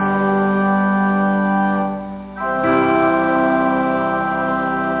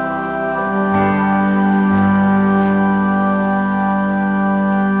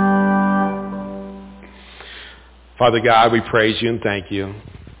Father God, we praise you and thank you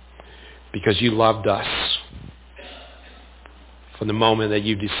because you loved us from the moment that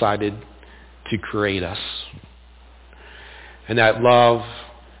you decided to create us. And that love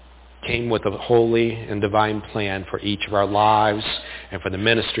came with a holy and divine plan for each of our lives and for the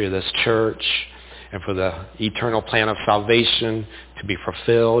ministry of this church and for the eternal plan of salvation to be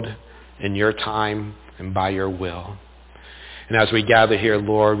fulfilled in your time and by your will. And as we gather here,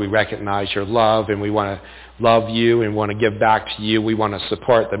 Lord, we recognize your love and we want to love you and want to give back to you. We want to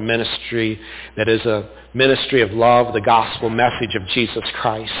support the ministry that is a ministry of love, the gospel message of Jesus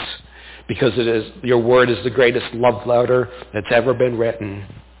Christ, because it is your word is the greatest love letter that's ever been written.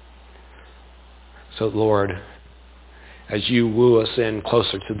 So, Lord, as you woo us in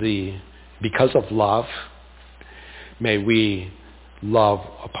closer to thee, because of love, may we love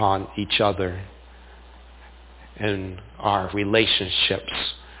upon each other and our relationships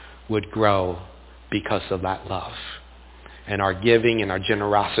would grow because of that love. And our giving and our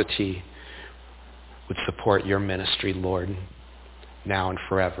generosity would support your ministry, Lord, now and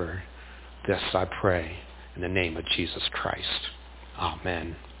forever. This I pray in the name of Jesus Christ.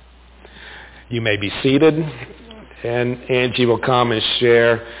 Amen. You may be seated, and Angie will come and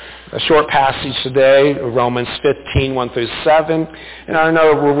share a short passage today, Romans 15, 1 through 7. And I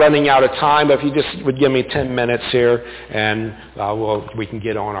know we're running out of time, but if you just would give me 10 minutes here, and we can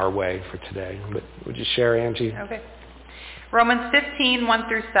get on our way for today. But would you share, Angie? Okay. Romans 15, 1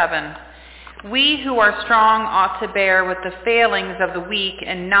 through 7. We who are strong ought to bear with the failings of the weak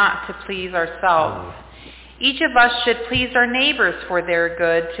and not to please ourselves. Each of us should please our neighbors for their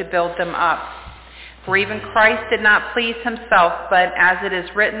good, to build them up. For even Christ did not please himself, but as it is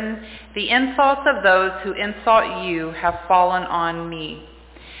written, the insults of those who insult you have fallen on me.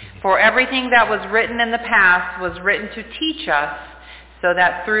 For everything that was written in the past was written to teach us, so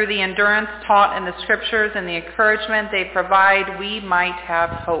that through the endurance taught in the Scriptures and the encouragement they provide, we might have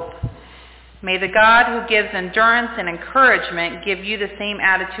hope. May the God who gives endurance and encouragement give you the same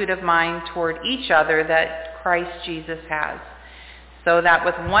attitude of mind toward each other that Christ Jesus has, so that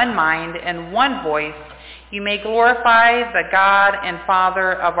with one mind and one voice you may glorify the God and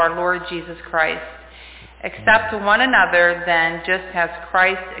Father of our Lord Jesus Christ. Accept one another then, just as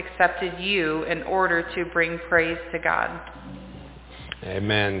Christ accepted you, in order to bring praise to God.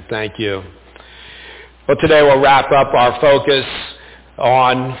 Amen. Thank you. Well, today we'll wrap up our focus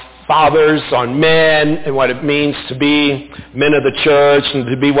on fathers, on men, and what it means to be men of the church, and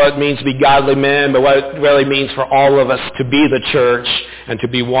to be what it means to be godly men, but what it really means for all of us to be the church and to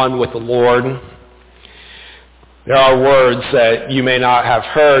be one with the Lord. There are words that you may not have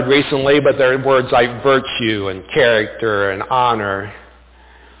heard recently, but they're words like virtue and character and honor.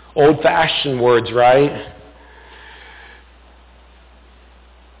 Old-fashioned words, right?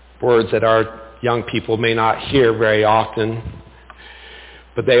 Words that our young people may not hear very often.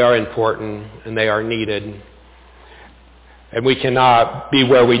 But they are important and they are needed. And we cannot be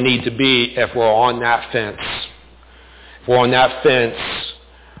where we need to be if we're on that fence. If we're on that fence,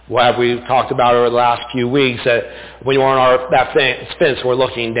 what we've talked about over the last few weeks, that when we're on that fence, we're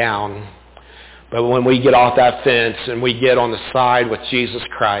looking down. But when we get off that fence and we get on the side with Jesus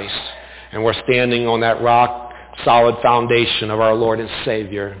Christ, and we're standing on that rock solid foundation of our Lord and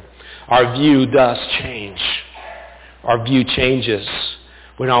Savior, our view does change. Our view changes.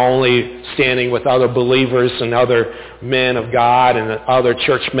 We're not only standing with other believers and other men of God and other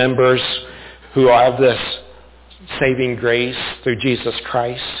church members who have this saving grace through Jesus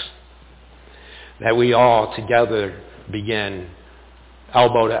Christ, that we all together begin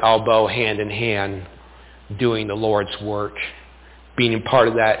elbow to elbow, hand in hand, doing the Lord's work, being part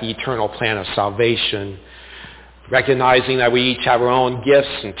of that eternal plan of salvation, recognizing that we each have our own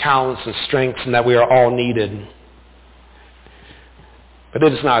gifts and talents and strengths and that we are all needed. But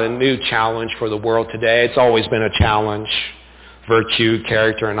it is not a new challenge for the world today. It's always been a challenge. Virtue,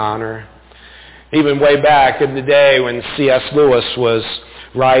 character, and honor. Even way back in the day when C.S. Lewis was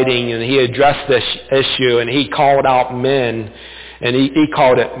writing and he addressed this issue and he called out men, and he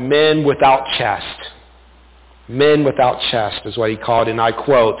called it men without chest. Men without chest is what he called it, and I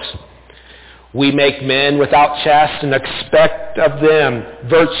quote, "We make men without chest and expect of them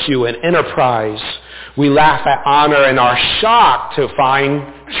virtue and enterprise. We laugh at honor and are shocked to find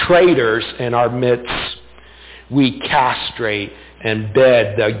traitors in our midst. We castrate and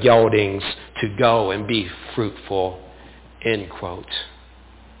bed the geldings to go and be fruitful." End quote.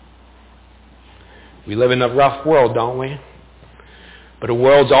 We live in a rough world, don't we? But the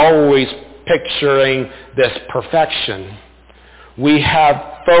world's always picturing this perfection. We have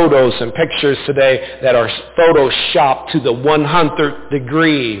photos and pictures today that are photoshopped to the 100th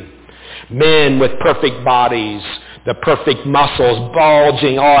degree. Men with perfect bodies, the perfect muscles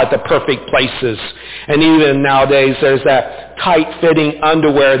bulging all at the perfect places. And even nowadays there's that tight-fitting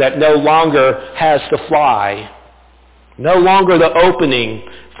underwear that no longer has to fly. No longer the opening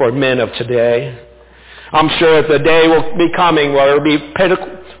for men of today. I'm sure that the day will be coming where it will be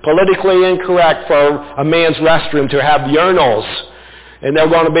politically incorrect for a man's restroom to have urinals. And they're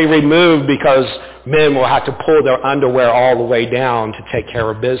going to be removed because men will have to pull their underwear all the way down to take care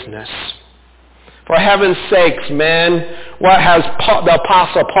of business. For heaven's sakes, men, what has the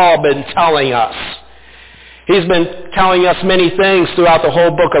Apostle Paul been telling us? He's been telling us many things throughout the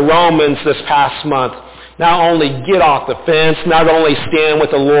whole book of Romans this past month. Not only get off the fence, not only stand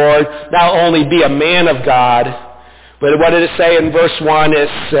with the Lord, not only be a man of God, but what did it say in verse 1? It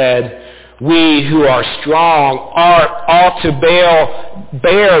said, we who are strong ought to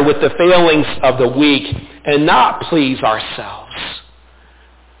bear with the failings of the weak and not please ourselves.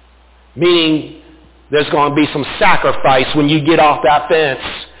 Meaning there's going to be some sacrifice when you get off that fence.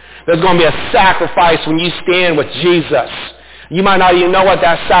 There's going to be a sacrifice when you stand with Jesus. You might not even know what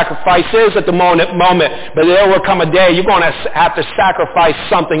that sacrifice is at the moment, but there will come a day you're going to have to sacrifice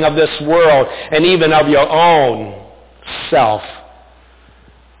something of this world and even of your own self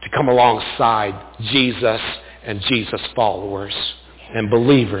to come alongside Jesus and Jesus followers and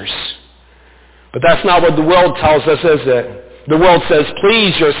believers. But that's not what the world tells us, is it? The world says,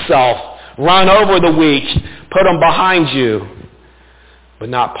 please yourself, run over the weak, put them behind you. But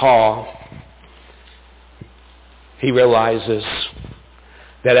not Paul. He realizes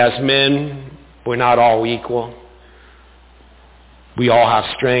that as men, we're not all equal. We all have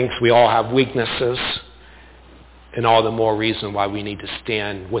strengths, we all have weaknesses. And all the more reason why we need to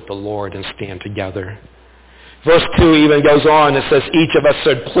stand with the Lord and stand together. Verse 2 even goes on. It says, each of us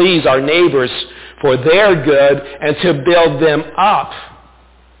should please our neighbors for their good and to build them up.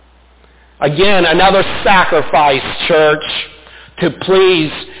 Again, another sacrifice, church, to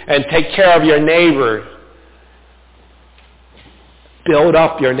please and take care of your neighbor. Build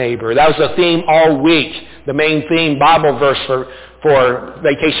up your neighbor. That was the theme all week. The main theme Bible verse for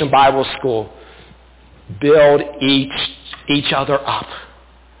Vacation Bible School. Build each other up.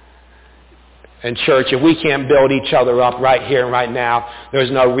 And church, if we can't build each other up right here and right now,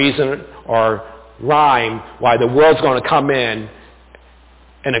 there's no reason or rhyme why the world's going to come in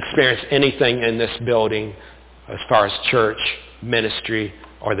and experience anything in this building as far as church, ministry,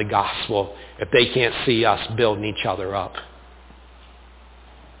 or the gospel if they can't see us building each other up.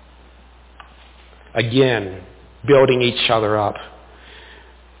 Again, building each other up.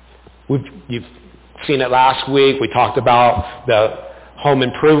 You've seen it last week. We talked about the home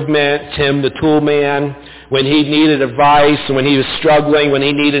improvement, Tim the tool man, when he needed advice, when he was struggling, when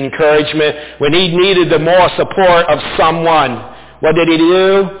he needed encouragement, when he needed the moral support of someone. What did he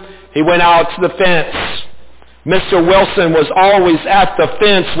do? He went out to the fence. Mr. Wilson was always at the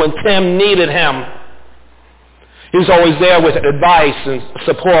fence when Tim needed him. He was always there with advice and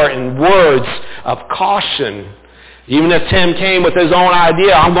support and words of caution. Even if Tim came with his own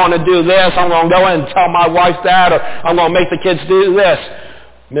idea, I'm going to do this, I'm going to go in and tell my wife that, or I'm going to make the kids do this.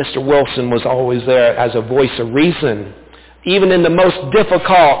 Mr. Wilson was always there as a voice of reason. Even in the most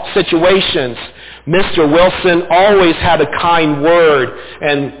difficult situations, Mr. Wilson always had a kind word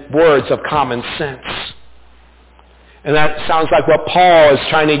and words of common sense. And that sounds like what Paul is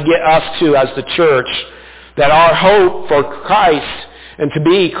trying to get us to as the church, that our hope for Christ and to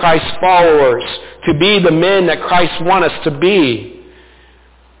be Christ's followers, to be the men that Christ wants us to be.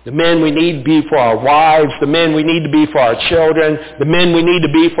 The men we need to be for our wives, the men we need to be for our children, the men we need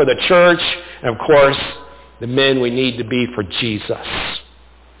to be for the church, and of course, the men we need to be for Jesus.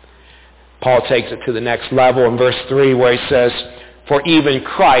 Paul takes it to the next level in verse 3 where he says, for even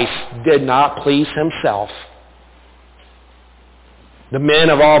Christ did not please himself. The men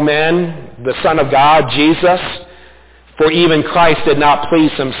of all men, the Son of God, Jesus, for even Christ did not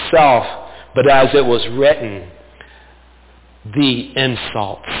please himself, but as it was written, the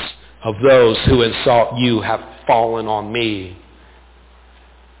insults of those who insult you have fallen on me.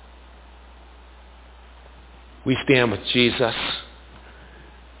 We stand with Jesus.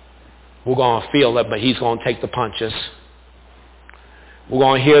 We're going to feel it, but he's going to take the punches. We're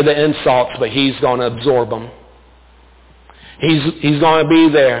going to hear the insults, but he's going to absorb them. He's going to be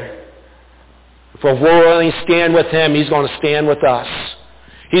there. If we're willing to stand with him, he's going to stand with us.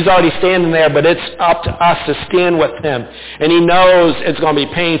 He's already standing there, but it's up to us to stand with him. And he knows it's going to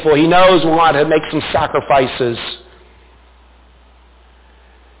be painful. He knows we want to make some sacrifices.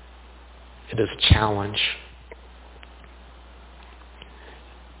 It is a challenge.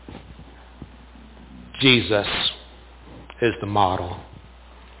 Jesus is the model.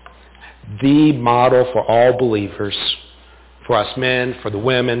 the model for all believers, for us men, for the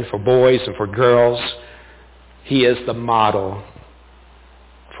women, for boys, and for girls. He is the model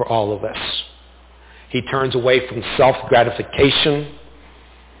for all of us. He turns away from self-gratification.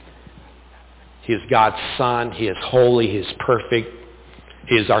 He is God's Son. He is holy. He is perfect.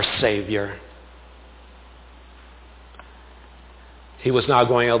 He is our Savior. He was not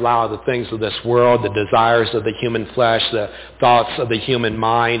going to allow the things of this world, the desires of the human flesh, the thoughts of the human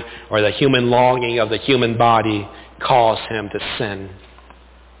mind, or the human longing of the human body cause him to sin.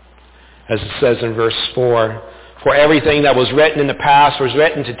 As it says in verse 4, for everything that was written in the past was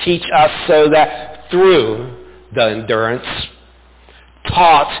written to teach us so that through the endurance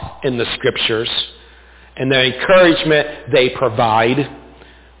taught in the Scriptures and the encouragement they provide,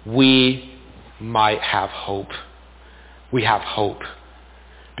 we might have hope. We have hope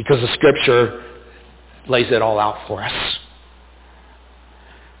because the Scripture lays it all out for us.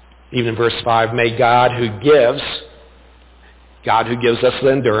 Even in verse 5, may God who gives us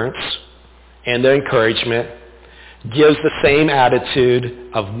the endurance and the encouragement, gives the same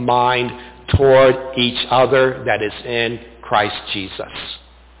attitude of mind toward each other that is in Christ Jesus.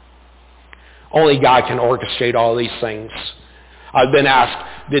 Only God can orchestrate all these things. I've been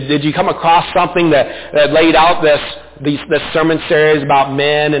asked, did you come across something that laid out this sermon series about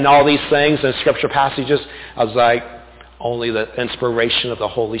men and all these things and scripture passages? I was like, only the inspiration of the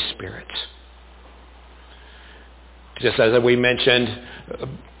Holy Spirit. Just as we mentioned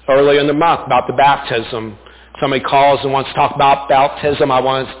earlier in the month about the baptism. Somebody calls and wants to talk about baptism. I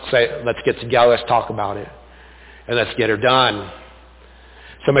want to say, let's get together, let's talk about it. And let's get her done.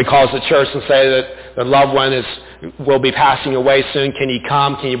 Somebody calls the church and say that their loved one will be passing away soon. Can you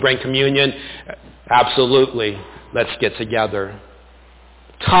come? Can you bring communion? Absolutely. Let's get together.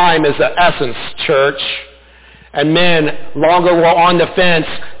 Time is the essence, church. And men, longer we're on the fence,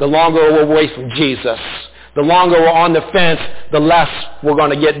 the longer we're away from Jesus. The longer we're on the fence, the less we're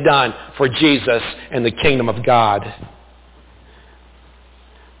going to get done for Jesus and the kingdom of God.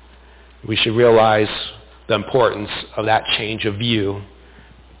 We should realize the importance of that change of view.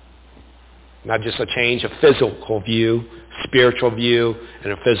 Not just a change of physical view, spiritual view,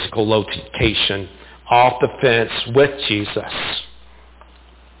 and a physical location. Off the fence with Jesus.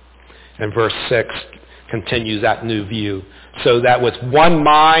 And verse 6 continues that new view. So that with one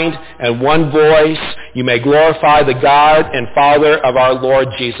mind and one voice, you may glorify the God and Father of our Lord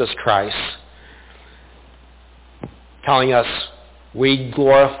Jesus Christ. Telling us we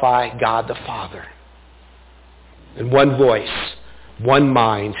glorify God the Father. In one voice, one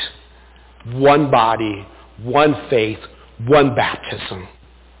mind, one body, one faith, one baptism.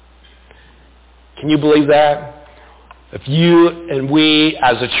 Can you believe that? If you and we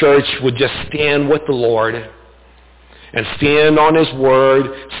as a church would just stand with the Lord and stand on His Word,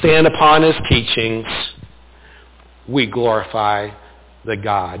 stand upon His teachings, we glorify the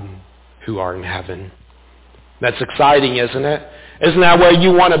God who art in heaven. That's exciting, isn't it? Isn't that where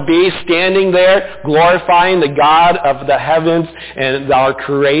you want to be, standing there, glorifying the God of the heavens and our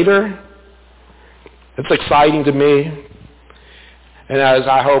Creator? It's exciting to me. And as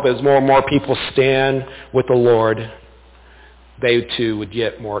I hope as more and more people stand with the Lord, they too would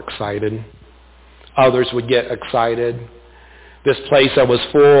get more excited. Others would get excited. This place that was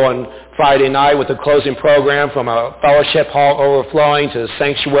full on Friday night with the closing program, from a fellowship hall overflowing to the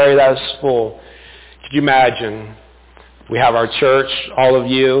sanctuary that was full. Could you imagine? We have our church, all of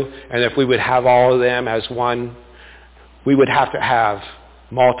you, and if we would have all of them as one, we would have to have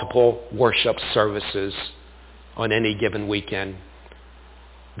multiple worship services on any given weekend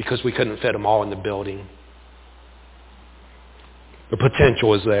because we couldn't fit them all in the building. The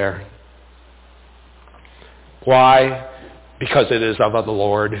potential is there. Why? Because it is of the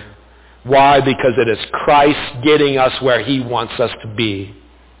Lord. Why? Because it is Christ getting us where He wants us to be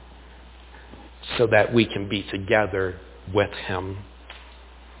so that we can be together with Him.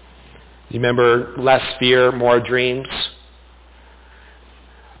 You remember less fear, more dreams?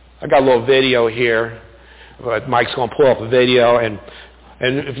 I got a little video here. Mike's going to pull up a video, and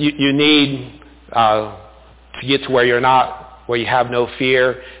if you need to get to where you're not, where you have no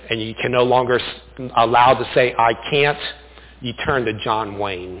fear, and you can no longer allow to say, I can't, you turn to John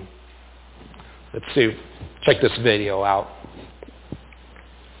Wayne. Let's see. Check this video out.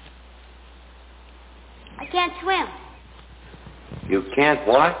 I can't swim. You can't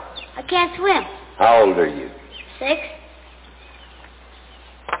what? I can't swim. How old are you? 6.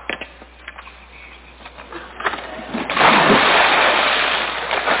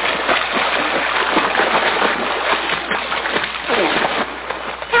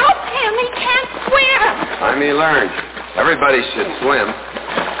 Time he learns. Everybody should swim.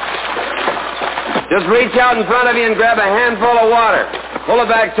 Just reach out in front of you and grab a handful of water. Pull it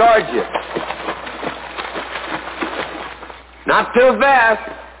back towards you. Not too fast.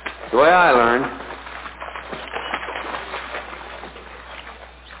 That's the way I learned.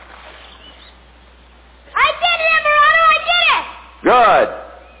 I did it, Everardo, I did it! Good.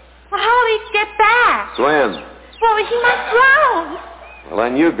 Well, how did he get back? Swim. Well, he must drown. Well,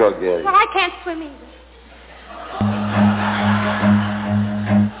 then you go get it. Well, I can't swim either.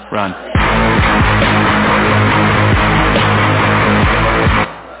 Run.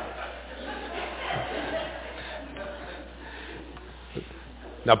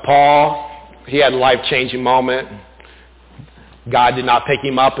 Now, Paul, he had a life-changing moment. God did not pick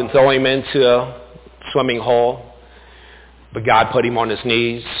him up and throw him into a swimming hole, but God put him on his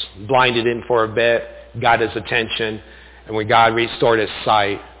knees, blinded him for a bit, got his attention, and when God restored his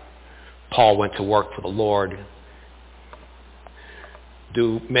sight, Paul went to work for the Lord.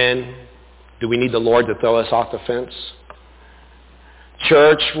 Do we need the Lord to throw us off the fence?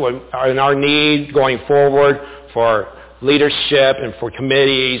 Church, in our need going forward for leadership and for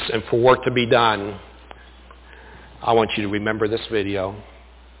committees and for work to be done, I want you to remember this video.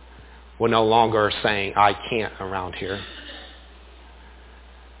 We're no longer saying, I can't around here.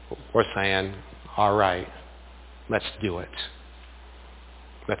 We're saying, all right, let's do it.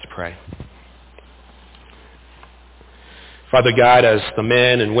 Let's pray. Father God, as the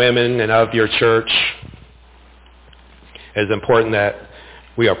men and women and of your church, it is important that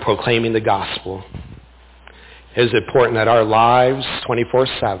we are proclaiming the gospel. It is important that our lives,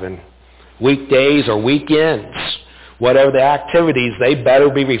 24/7, weekdays or weekends, whatever the activities, they better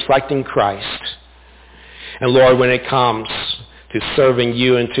be reflecting Christ. And Lord, when it comes to serving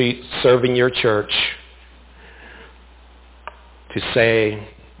you and to serving your church, to say,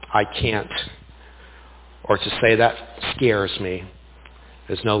 I can't, or to say that scares me,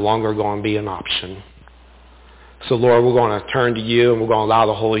 is no longer going to be an option. So Lord, we're going to turn to you and we're going to allow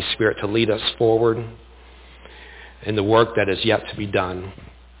the Holy Spirit to lead us forward in the work that is yet to be done,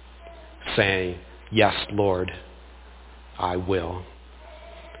 saying, yes, Lord, I will.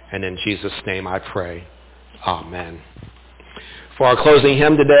 And in Jesus' name I pray. Amen. For our closing hymn today,